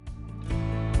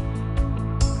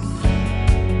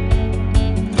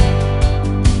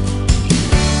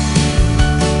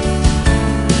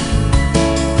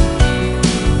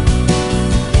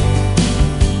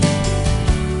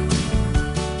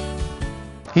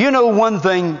You know one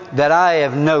thing that I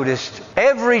have noticed,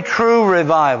 every true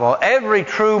revival, every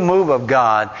true move of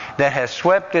God that has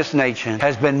swept this nation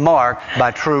has been marked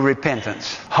by true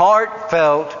repentance.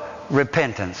 Heartfelt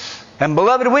repentance. And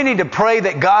beloved, we need to pray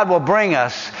that God will bring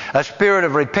us a spirit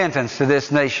of repentance to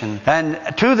this nation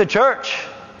and to the church.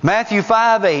 Matthew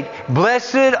 5:8,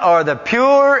 blessed are the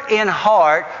pure in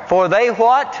heart, for they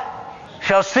what?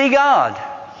 Shall see God.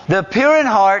 The pure in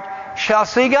heart shall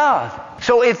see God.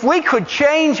 So if we could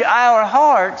change our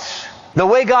hearts the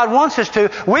way God wants us to,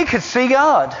 we could see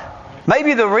God.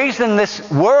 Maybe the reason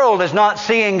this world is not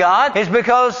seeing God is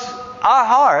because our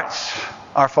hearts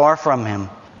are far from Him.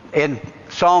 In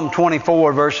Psalm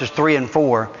 24, verses 3 and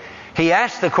 4, he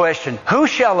asked the question, who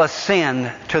shall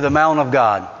ascend to the mount of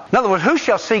God? In other words, who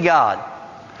shall see God?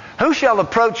 Who shall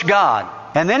approach God?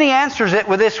 And then he answers it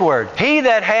with this word, he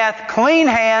that hath clean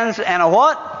hands and a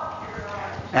what?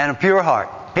 And a pure heart.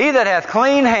 He that hath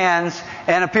clean hands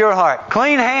and a pure heart.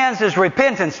 Clean hands is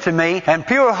repentance to me, and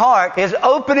pure heart is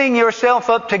opening yourself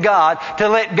up to God to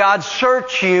let God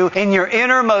search you in your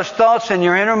innermost thoughts and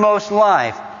your innermost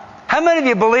life. How many of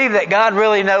you believe that God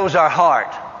really knows our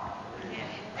heart?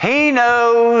 He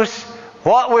knows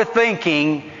what we're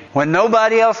thinking when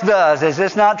nobody else does. Is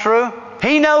this not true?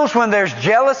 He knows when there's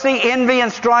jealousy, envy,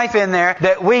 and strife in there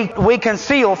that we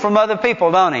conceal from other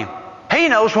people, don't He? He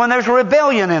knows when there's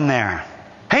rebellion in there.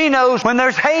 He knows when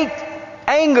there's hate,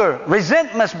 anger,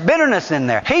 resentment, bitterness in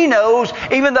there. He knows,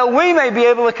 even though we may be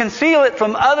able to conceal it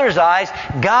from others' eyes,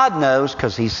 God knows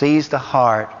because He sees the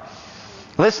heart.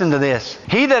 Listen to this.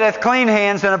 He that hath clean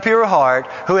hands and a pure heart,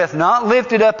 who hath not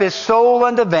lifted up his soul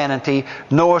unto vanity,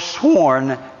 nor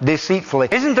sworn deceitfully.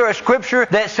 Isn't there a scripture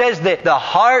that says that the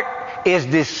heart is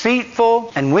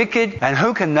deceitful and wicked, and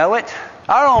who can know it?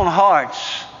 Our own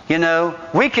hearts,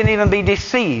 we can even be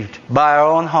deceived by our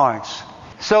own hearts.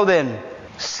 So then,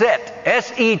 set,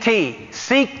 S-E-T,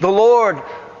 seek the Lord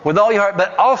with all your heart,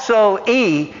 but also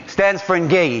E stands for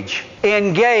engage.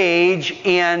 Engage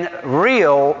in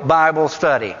real Bible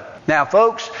study. Now,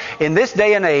 folks, in this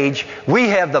day and age, we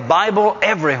have the Bible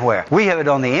everywhere. We have it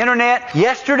on the internet.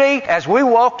 Yesterday, as we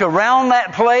walked around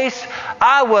that place,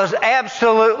 I was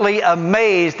absolutely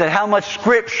amazed at how much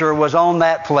Scripture was on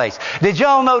that place. Did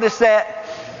y'all notice that?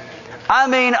 I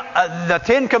mean, the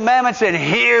Ten Commandments in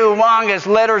humongous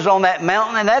letters on that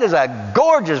mountain, and that is a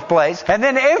gorgeous place. And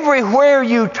then everywhere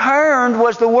you turned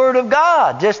was the Word of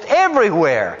God, just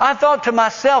everywhere. I thought to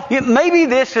myself, maybe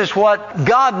this is what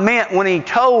God meant when He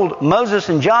told Moses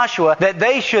and Joshua that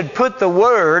they should put the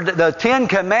Word, the Ten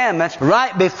Commandments,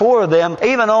 right before them,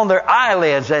 even on their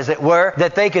eyelids, as it were,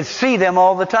 that they could see them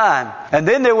all the time. And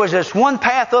then there was this one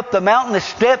path up the mountain, the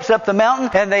steps up the mountain,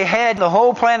 and they had the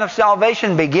whole plan of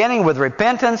salvation beginning with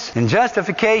repentance and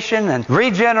justification and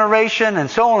regeneration and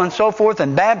so on and so forth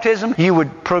and baptism. You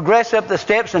would progress up the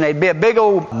steps and there'd be a big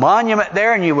old monument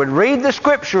there and you would read the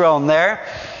Scripture on there.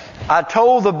 I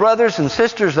told the brothers and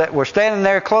sisters that were standing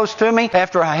there close to me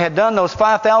after I had done those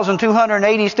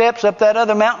 5,280 steps up that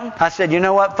other mountain, I said, you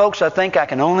know what, folks, I think I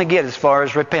can only get as far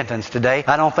as repentance today.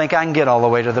 I don't think I can get all the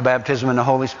way to the baptism in the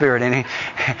Holy Spirit. And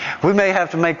we may have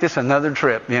to make this another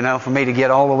trip, for me to get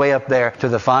all the way up there to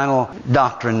the final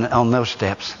doctrine on those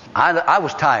steps. I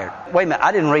was tired. Wait a minute,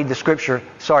 I didn't read the Scripture.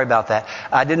 Sorry about that.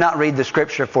 I did not read the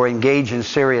Scripture for engage in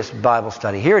serious Bible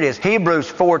study. Here it is,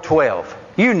 Hebrews 4:12.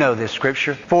 You know this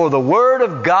Scripture. For the Word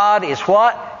of God is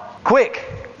what? Quick.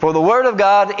 For the Word of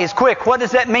God is quick. What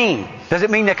does that mean? Does it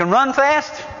mean they can run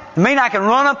fast? Does it mean I can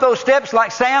run up those steps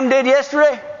like Sam did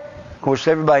yesterday? Of course,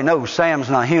 everybody knows Sam's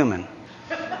not human.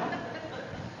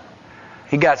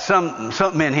 He got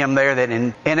something in him there that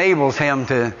enables him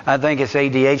to, I think it's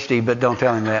ADHD, but don't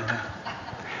tell him that.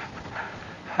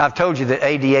 I've told you that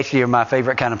ADHD are my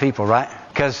favorite kind of people, right?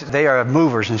 Because they are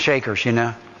movers and shakers,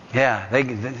 Yeah,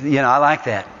 I like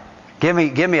that. Give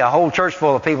me a whole church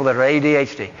full of people that are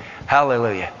ADHD.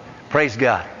 Hallelujah. Praise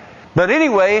God. But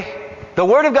anyway, the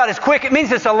Word of God is quick. It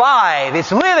means it's alive.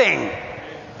 It's living.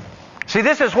 See,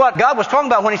 this is what God was talking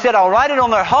about when He said, I'll write it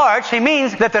on their hearts. He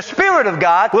means that the Spirit of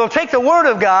God will take the Word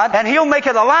of God and He'll make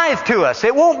it alive to us.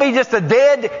 It won't be just a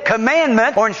dead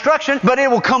commandment or instruction, but it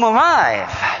will come alive.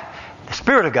 The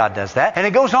Spirit of God does that. And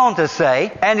it goes on to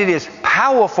say, and it is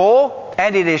powerful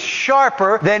and it is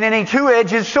sharper than any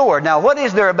two-edged sword. Now, what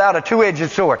is there about a two-edged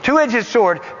sword? Two-edged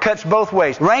sword cuts both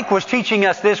ways. Rank was teaching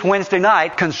us this Wednesday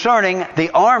night concerning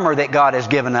the armor that God has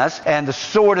given us and the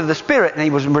sword of the Spirit. And he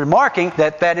was remarking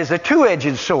that that is a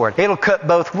two-edged sword. It'll cut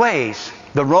both ways.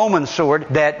 the Roman sword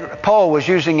that Paul was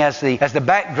using as the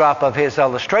backdrop of his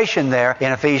illustration there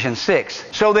in Ephesians 6.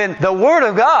 So then the Word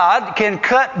of God can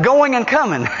cut going and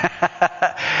coming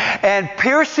and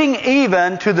piercing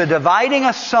even to the dividing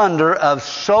asunder of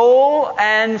soul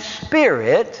and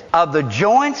spirit, of the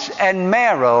joints and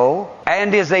marrow,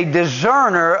 and is a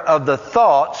discerner of the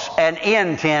thoughts and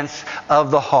intents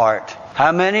of the heart.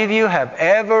 How many of you have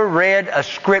ever read a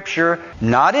scripture,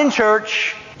 not in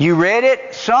church, you read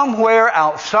it somewhere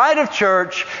outside of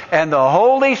church, and the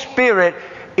Holy Spirit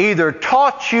either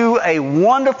taught you a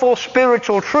wonderful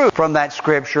spiritual truth from that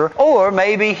scripture, or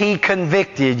maybe He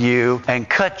convicted you and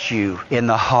cut you in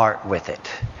the heart with it?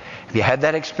 Have you had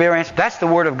that experience? That's the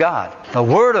Word of God. The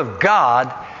Word of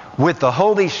God, with the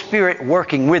Holy Spirit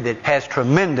working with it, has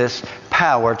tremendous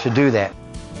power to do that.